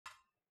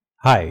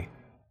Hi,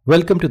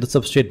 welcome to the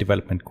Substrate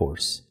development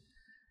course.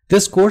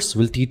 This course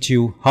will teach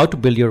you how to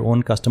build your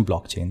own custom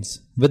blockchains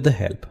with the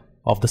help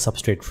of the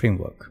Substrate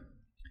framework.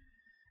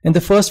 In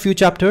the first few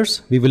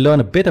chapters, we will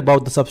learn a bit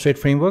about the Substrate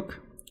framework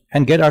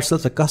and get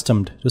ourselves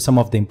accustomed to some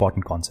of the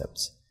important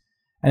concepts.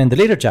 And in the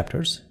later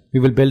chapters, we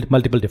will build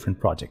multiple different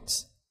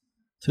projects.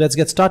 So let's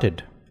get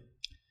started.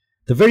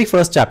 The very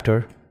first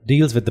chapter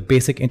deals with the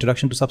basic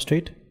introduction to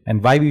Substrate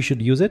and why we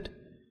should use it,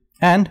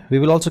 and we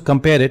will also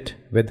compare it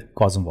with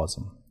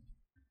Cosmosum.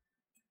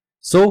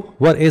 So,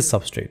 what is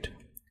Substrate?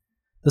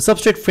 The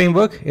Substrate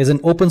framework is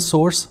an open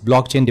source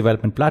blockchain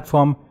development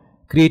platform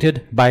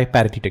created by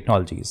Parity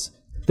Technologies.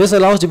 This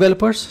allows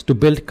developers to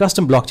build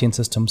custom blockchain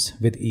systems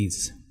with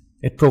ease.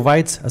 It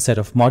provides a set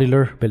of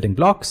modular building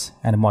blocks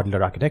and a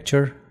modular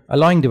architecture,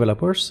 allowing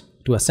developers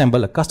to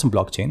assemble a custom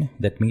blockchain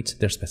that meets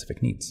their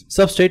specific needs.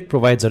 Substrate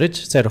provides a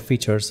rich set of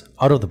features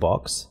out of the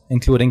box,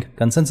 including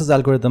consensus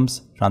algorithms,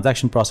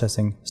 transaction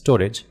processing,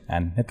 storage,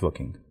 and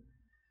networking.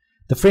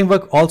 The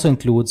framework also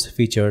includes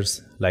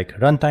features like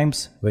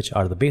runtimes, which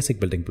are the basic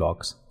building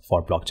blocks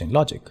for blockchain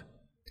logic,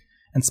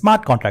 and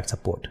smart contract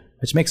support,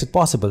 which makes it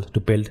possible to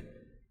build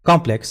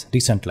complex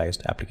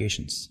decentralized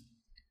applications.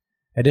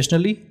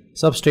 Additionally,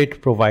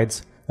 Substrate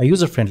provides a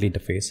user-friendly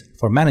interface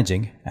for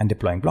managing and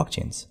deploying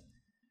blockchains,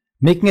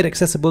 making it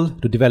accessible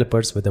to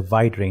developers with a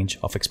wide range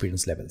of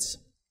experience levels.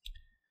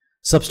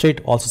 Substrate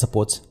also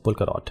supports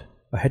Polkadot,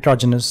 a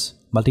heterogeneous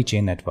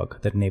multi-chain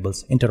network that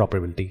enables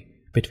interoperability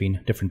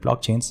between different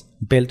blockchains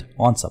built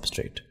on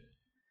Substrate.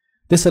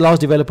 This allows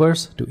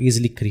developers to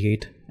easily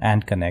create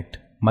and connect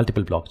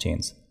multiple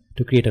blockchains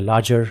to create a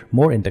larger,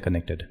 more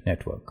interconnected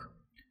network.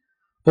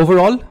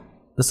 Overall,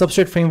 the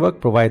Substrate framework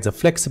provides a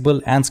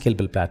flexible and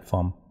scalable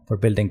platform for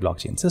building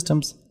blockchain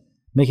systems,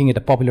 making it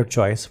a popular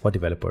choice for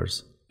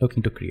developers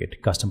looking to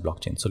create custom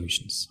blockchain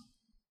solutions.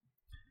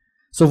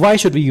 So why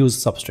should we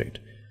use Substrate?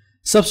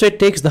 Substrate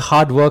takes the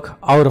hard work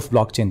out of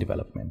blockchain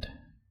development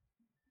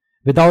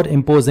without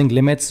imposing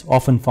limits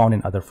often found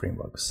in other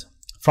frameworks.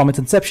 From its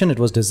inception, it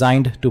was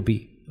designed to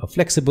be a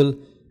flexible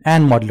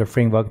and modular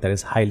framework that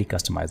is highly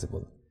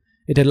customizable.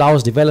 It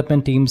allows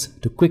development teams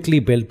to quickly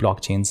build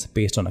blockchains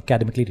based on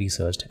academically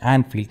researched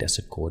and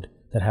field-tested code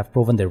that have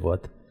proven their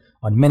worth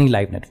on many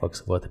live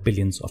networks worth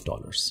billions of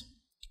dollars.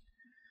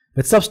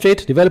 With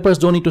Substrate, developers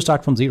don't need to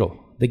start from zero.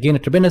 They gain a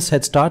tremendous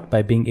head start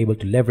by being able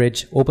to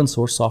leverage open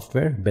source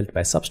software built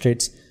by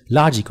Substrate's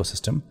large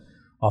ecosystem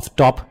of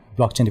top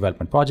blockchain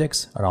development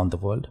projects around the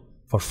world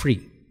for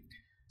free.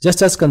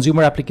 Just as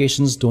consumer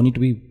applications don't need to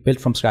be built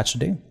from scratch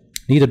today,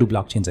 neither do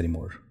blockchains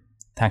anymore,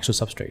 thanks to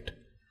Substrate.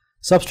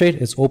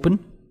 Substrate is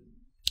open.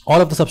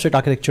 All of the Substrate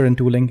architecture and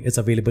tooling is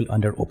available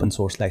under open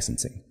source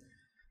licensing.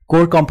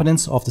 Core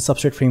components of the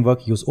Substrate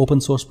framework use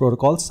open source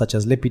protocols such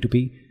as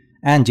libp2p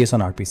and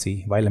JSON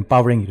RPC while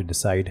empowering you to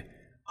decide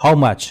how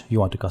much you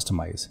want to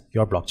customize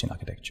your blockchain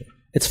architecture.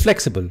 It's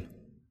flexible.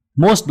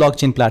 Most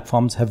blockchain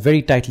platforms have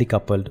very tightly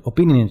coupled,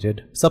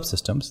 opinionated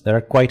subsystems that are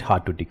quite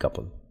hard to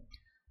decouple.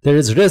 There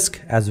is risk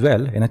as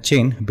well in a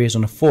chain based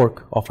on a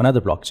fork of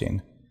another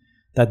blockchain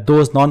that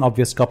those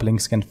non-obvious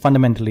couplings can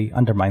fundamentally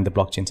undermine the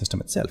blockchain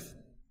system itself.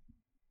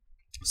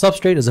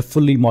 Substrate is a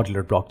fully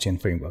modular blockchain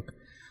framework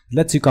that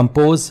lets you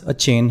compose a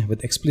chain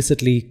with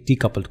explicitly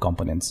decoupled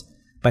components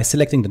by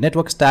selecting the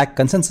network stack,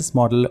 consensus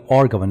model,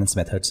 or governance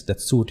methods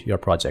that suit your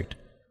project,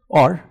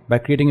 or by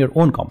creating your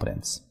own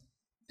components.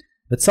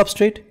 With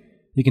Substrate,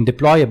 you can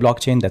deploy a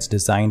blockchain that's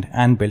designed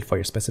and built for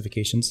your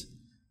specifications,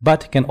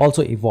 but can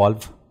also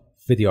evolve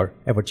with your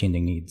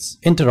ever-changing needs.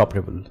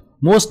 Interoperable.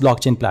 Most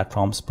blockchain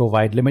platforms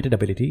provide limited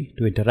ability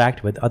to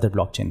interact with other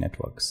blockchain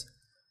networks.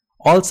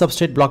 All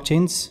Substrate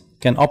blockchains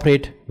can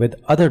operate with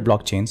other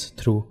blockchains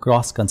through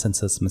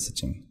cross-consensus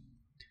messaging.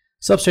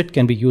 Substrate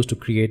can be used to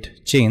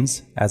create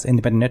chains as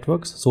independent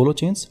networks, solo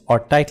chains, or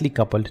tightly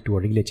coupled to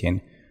a relay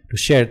chain to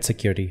share its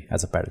security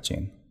as a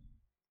parachain.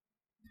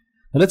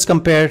 Now let's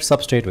compare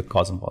Substrate with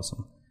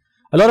Cosmosum.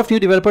 A lot of new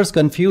developers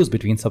confuse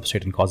between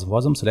Substrate and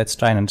Cosmosum, so let's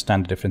try and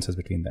understand the differences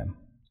between them.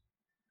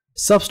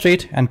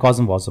 Substrate and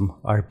Cosmosum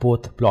are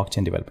both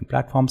blockchain development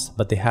platforms,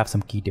 but they have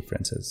some key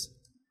differences.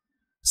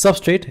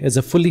 Substrate is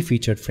a fully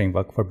featured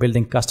framework for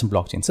building custom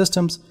blockchain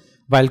systems,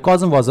 while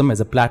Cosmosum is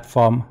a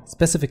platform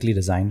specifically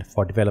designed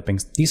for developing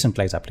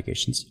decentralized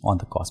applications on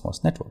the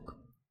Cosmos network.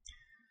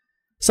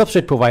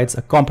 Substrate provides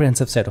a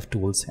comprehensive set of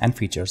tools and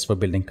features for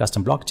building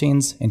custom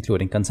blockchains,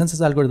 including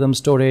consensus algorithms,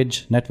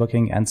 storage,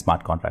 networking, and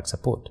smart contract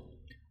support.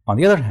 On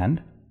the other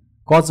hand,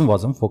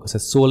 Cosmosum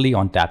focuses solely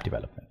on dApp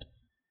development,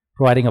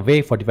 providing a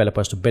way for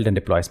developers to build and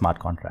deploy smart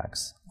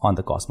contracts on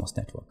the Cosmos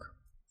network.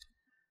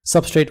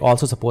 Substrate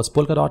also supports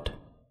Polkadot,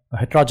 a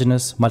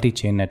heterogeneous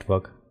multi-chain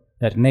network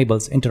that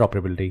enables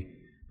interoperability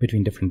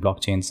between different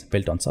blockchains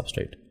built on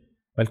Substrate,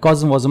 while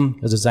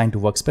Cosmosum is designed to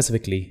work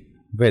specifically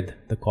with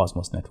the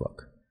Cosmos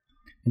network.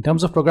 In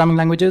terms of programming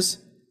languages,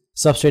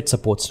 Substrate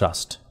supports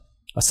Rust,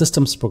 a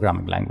systems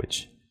programming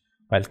language,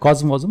 while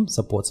Cosmosum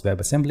supports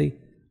WebAssembly,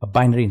 a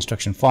binary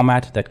instruction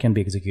format that can be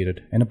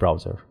executed in a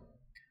browser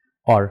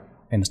or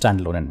in a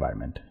standalone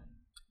environment.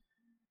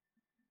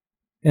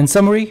 In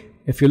summary,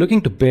 if you're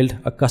looking to build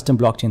a custom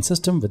blockchain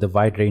system with a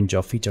wide range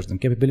of features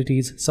and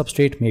capabilities,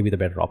 Substrate may be the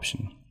better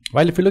option.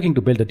 While if you're looking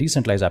to build a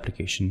decentralized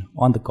application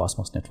on the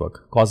Cosmos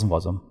network,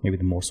 Cosmosum may be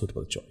the more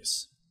suitable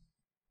choice.